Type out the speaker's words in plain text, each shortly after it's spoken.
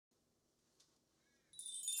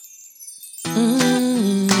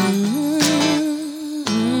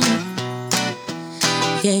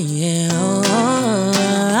yeah, yeah.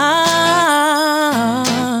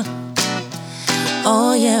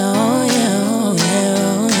 Oh yeah, oh yeah, oh yeah,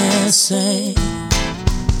 oh yeah, say.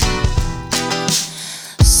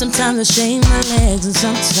 Sometimes I shave my legs and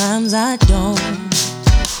sometimes I don't.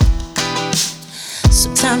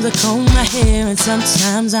 Sometimes I comb my hair and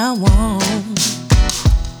sometimes I won't.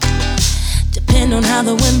 Depending on how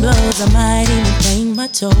the wind blows, I might even paint my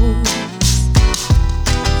toes.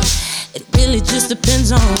 It really just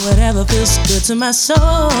depends on whatever feels good to my soul.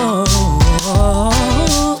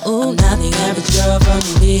 I'm not the average girl from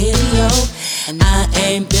the video, and I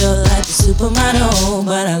ain't built like a supermodel,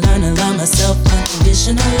 but I learned to love myself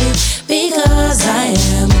unconditionally because I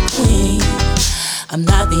am a queen. I'm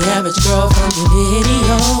not the average girl from the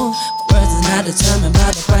video. My worth is not determined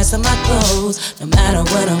by the price of my clothes. No matter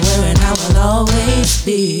what I'm wearing, I will always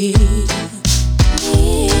be.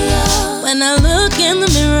 When I look in the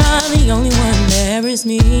mirror, the only one there is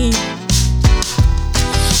me.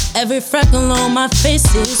 Every freckle on my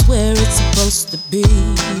face is where it's supposed to be.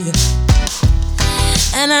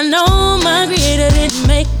 And I know my creator didn't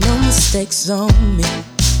make no mistakes on me.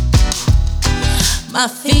 My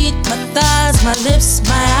feet, my thighs, my lips,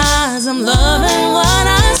 my eyes, I'm loving what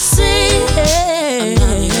I see. I'm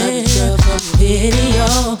not the average girl from the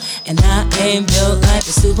video, and I ain't built like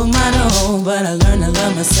a supermodel, but I learned to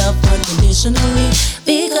love myself unconditionally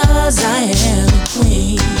because I am a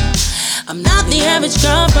queen. I'm not the average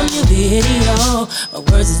girl from your video. My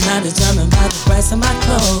worth is not determined by the price of my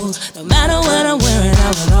clothes. No matter what I'm wearing,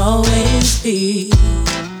 I will always be.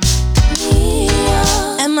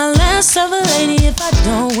 Am I less of a lady if I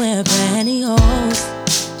don't wear pantyhose?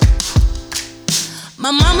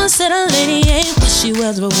 My mama said a lady ain't what she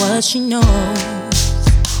was, but what she knows.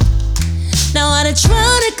 Now I done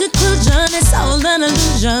tried a conclusion, it's all an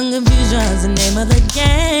illusion. Confusion's the name of the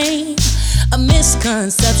game. A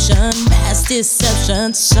misconception, mass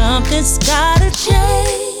deception. Something's gotta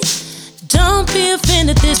change. Don't be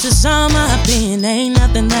offended, this is all my opinion. Ain't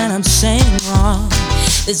nothing that I'm saying wrong.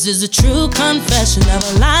 This is a true confession of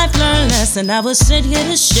a life-learned lesson I was sent here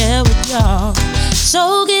to share with y'all.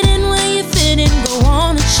 So get in where you fit in, go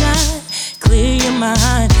on and shine. Clear your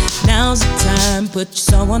mind, now's the time. Put your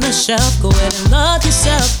soul on the shelf, go ahead and love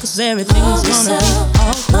yourself, cause everything's gonna be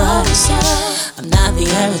alright. I'm not the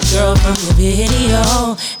average girl from the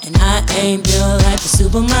video, and I ain't built like a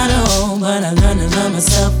supermodel, but I learned to love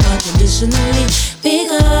myself unconditionally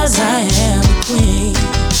because I am a queen.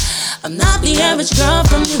 I'm not the average girl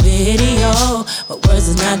from your video. My worth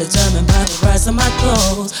is not determined by the price of my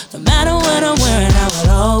clothes. No matter what I'm wearing, I will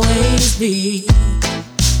always be.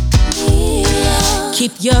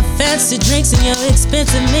 Keep your fancy drinks and your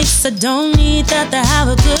expensive mix. I don't need that to have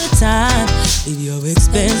a good time. Leave your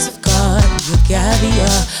expensive car, your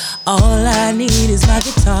caviar. All I need is my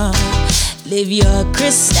guitar. Leave your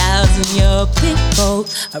crystals and your pink coat.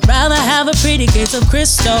 I'd rather have a pretty case of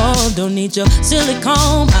crystal. Don't need your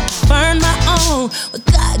silicone, I prefer my own. What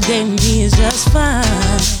God gave me is just fine.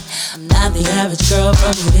 I'm not the average girl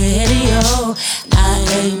from the video, and I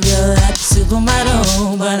ain't built like a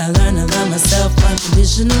supermodel, but I learned to love myself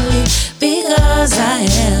unconditionally because I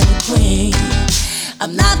am a queen.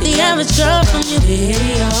 I'm not the average girl from your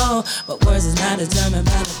video, but worth is not determined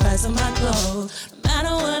by the price of my clothes. No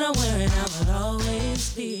matter what I'm wearing, I will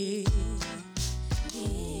always be.